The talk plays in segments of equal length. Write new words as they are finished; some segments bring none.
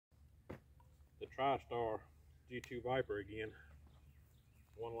TriStar G2 Viper again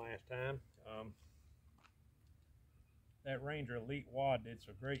one last time. That Ranger Elite wad did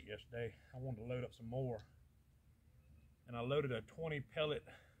so great yesterday. I wanted to load up some more, and I loaded a 20 pellet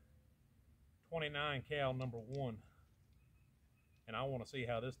 29 cal #1, and I want to see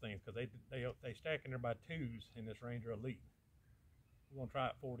how this thing's, because they stack in there by twos in this Ranger Elite. We're gonna try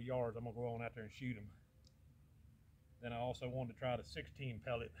it 40 yards. I'm gonna go on out there and shoot them. Then I also wanted to try the 16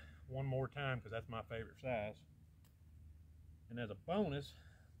 pellet one more time because that's my favorite size. And as a bonus,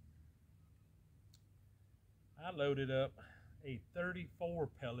 I loaded up a 34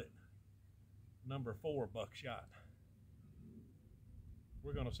 pellet #4 buckshot.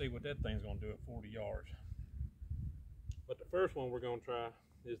 We're gonna see what that thing's gonna do at 40 yards. But the first one we're gonna try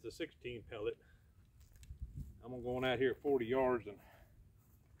is the 16 pellet. I'm gonna go on out here at 40 yards and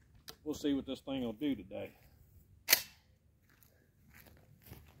we'll see what this thing will do today.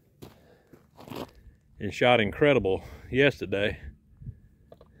 It shot incredible yesterday.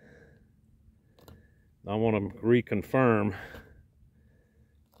 I want to reconfirm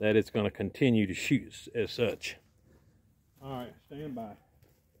that it's going to continue to shoot as such. All right, stand by.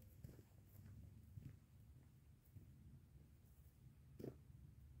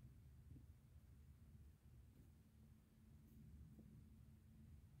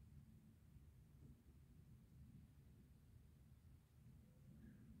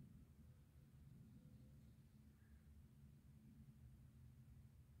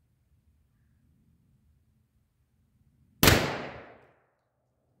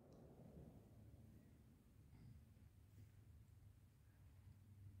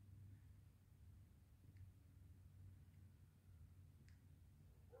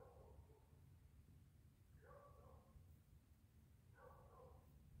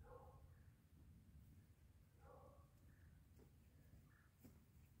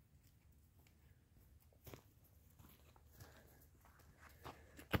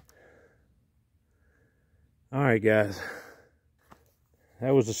 All right, guys, that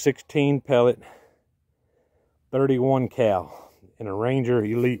was a 16 pellet 31 cal in a Ranger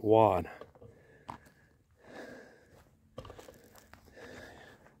Elite wad.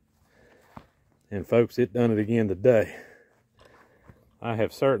 And folks, it done it again today. I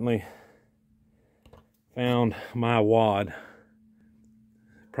have certainly found my wad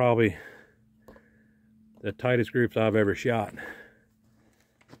probably the tightest groups I've ever shot.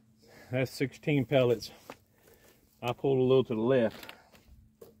 That's 16 pellets. I pulled a little to the left,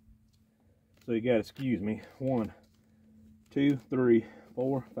 so you gotta excuse me. 1, 2, 3,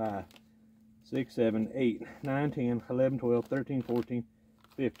 4, 5, 6, 7, 8, 9, 10, 11, 12, 13, 14,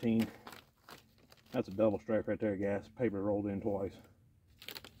 15. That's a double strike right there, guys. Paper rolled in twice.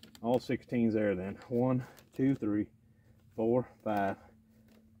 All 16s there then. 1, 2, 3, 4, 5,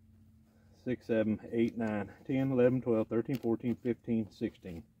 6, 7, 8, 9, 10, 11, 12, 13, 14, 15,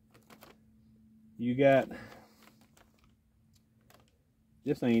 16. You got...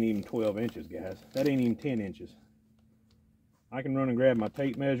 This ain't even 12 inches, guys. That ain't even 10 inches. I can run and grab my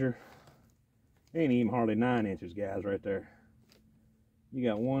tape measure. Ain't even hardly 9 inches, guys, right there. You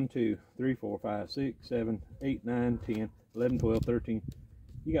got 1, 2, 3, 4, 5, 6, 7, 8, 9, 10, 11, 12, 13.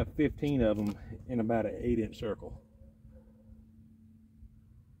 You got 15 of them in about an 8-inch circle.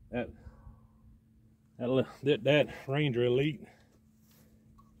 That Ranger Elite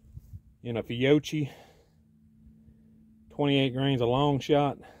in a Fiocchi, 28 grains of long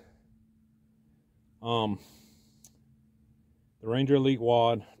shot. The Ranger Elite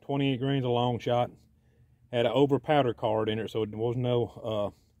wad, 28 grains of long shot, had an over powder card in it, so there was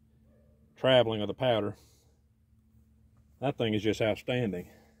no traveling of the powder. That thing is just outstanding,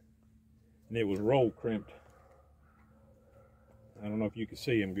 and it was roll crimped. I don't know if you can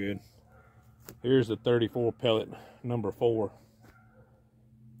see them good. Here's the 34 pellet #4.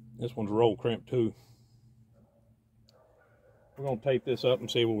 This one's roll crimped too. We're gonna tape this up and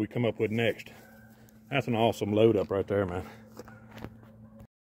see what we come up with next. That's an awesome load up right there, man.